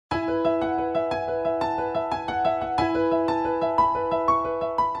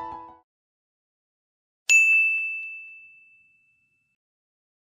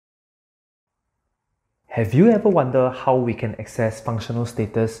Have you ever wondered how we can assess functional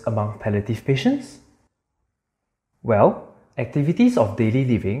status among palliative patients? Well, activities of daily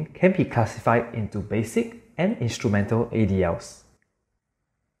living can be classified into basic and instrumental ADLs.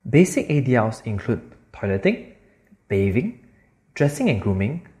 Basic ADLs include toileting, bathing, dressing and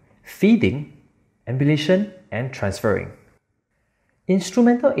grooming, feeding, ambulation, and transferring.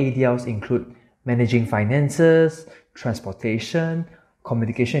 Instrumental ADLs include managing finances, transportation,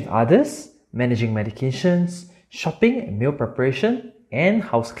 communication with others, managing medications, shopping and meal preparation, and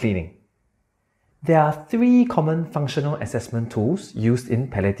house cleaning. There are 3 common functional assessment tools used in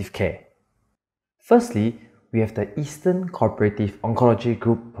palliative care. Firstly, we have the Eastern Cooperative Oncology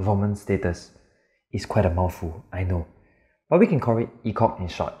Group Performance Status. It's quite a mouthful, I know, but we can call it ECOG in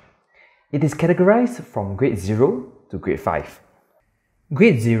short. It is categorized from grade 0 to grade 5.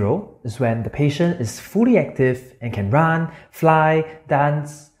 Grade 0 is when the patient is fully active and can run, fly,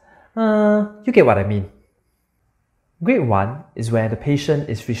 dance. You get what I mean. Grade 1 is where the patient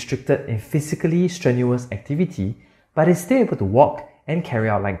is restricted in physically strenuous activity but is still able to walk and carry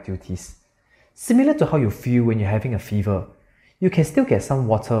out light duties. Similar to how you feel when you're having a fever, you can still get some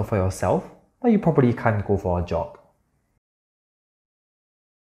water for yourself, but you probably can't go for a jog.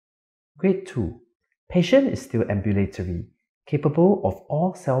 Grade 2. Patient is still ambulatory, capable of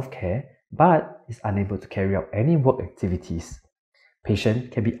all self-care but is unable to carry out any work activities. Patient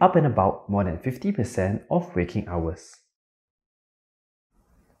can be up and about more than 50% of waking hours.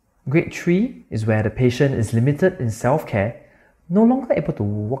 Grade 3 is where the patient is limited in self-care, no longer able to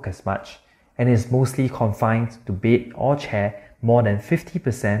walk as much, and is mostly confined to bed or chair more than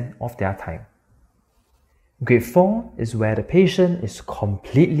 50% of their time. Grade 4 is where the patient is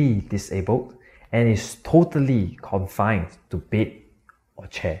completely disabled and is totally confined to bed or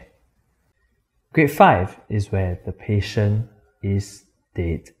chair. Grade 5 is where the patient is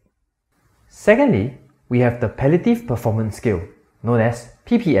dead. Secondly, we have the Palliative Performance Scale, known as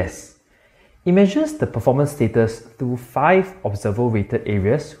PPS. It measures the performance status through 5 observable rated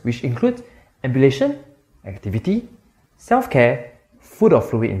areas, which include ambulation, activity, self-care, food or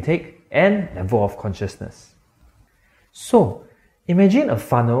fluid intake, and level of consciousness. So, imagine a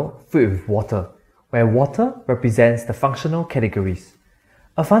funnel filled with water, where water represents the functional categories.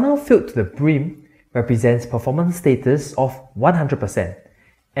 A funnel filled to the brim represents performance status of 100%,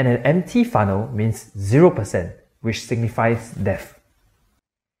 and an empty funnel means 0%, which signifies death.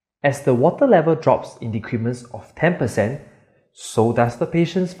 As the water level drops in decrements of 10%, so does the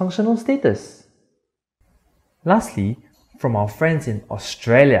patient's functional status. Lastly, from our friends in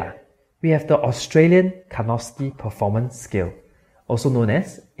Australia, we have the Australian Karnofsky Performance Scale, also known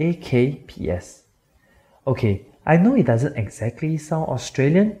as AKPS. Okay, I know it doesn't exactly sound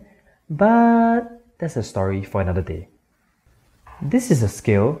Australian, but that's a story for another day. This is a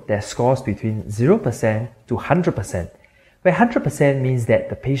scale that scores between 0% to 100%, where 100% means that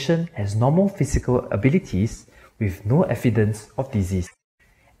the patient has normal physical abilities with no evidence of disease,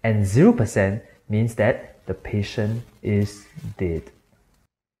 and 0% means that the patient is dead.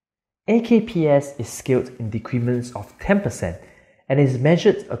 AKPS is scaled in decrements of 10% and is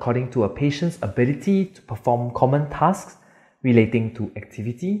measured according to a patient's ability to perform common tasks relating to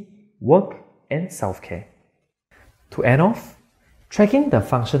activity, work, and self-care. To end off, tracking the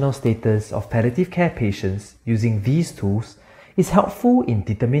functional status of palliative care patients using these tools is helpful in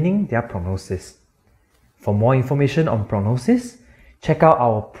determining their prognosis. For more information on prognosis, check out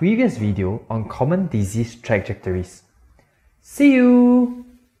our previous video on common disease trajectories. See you!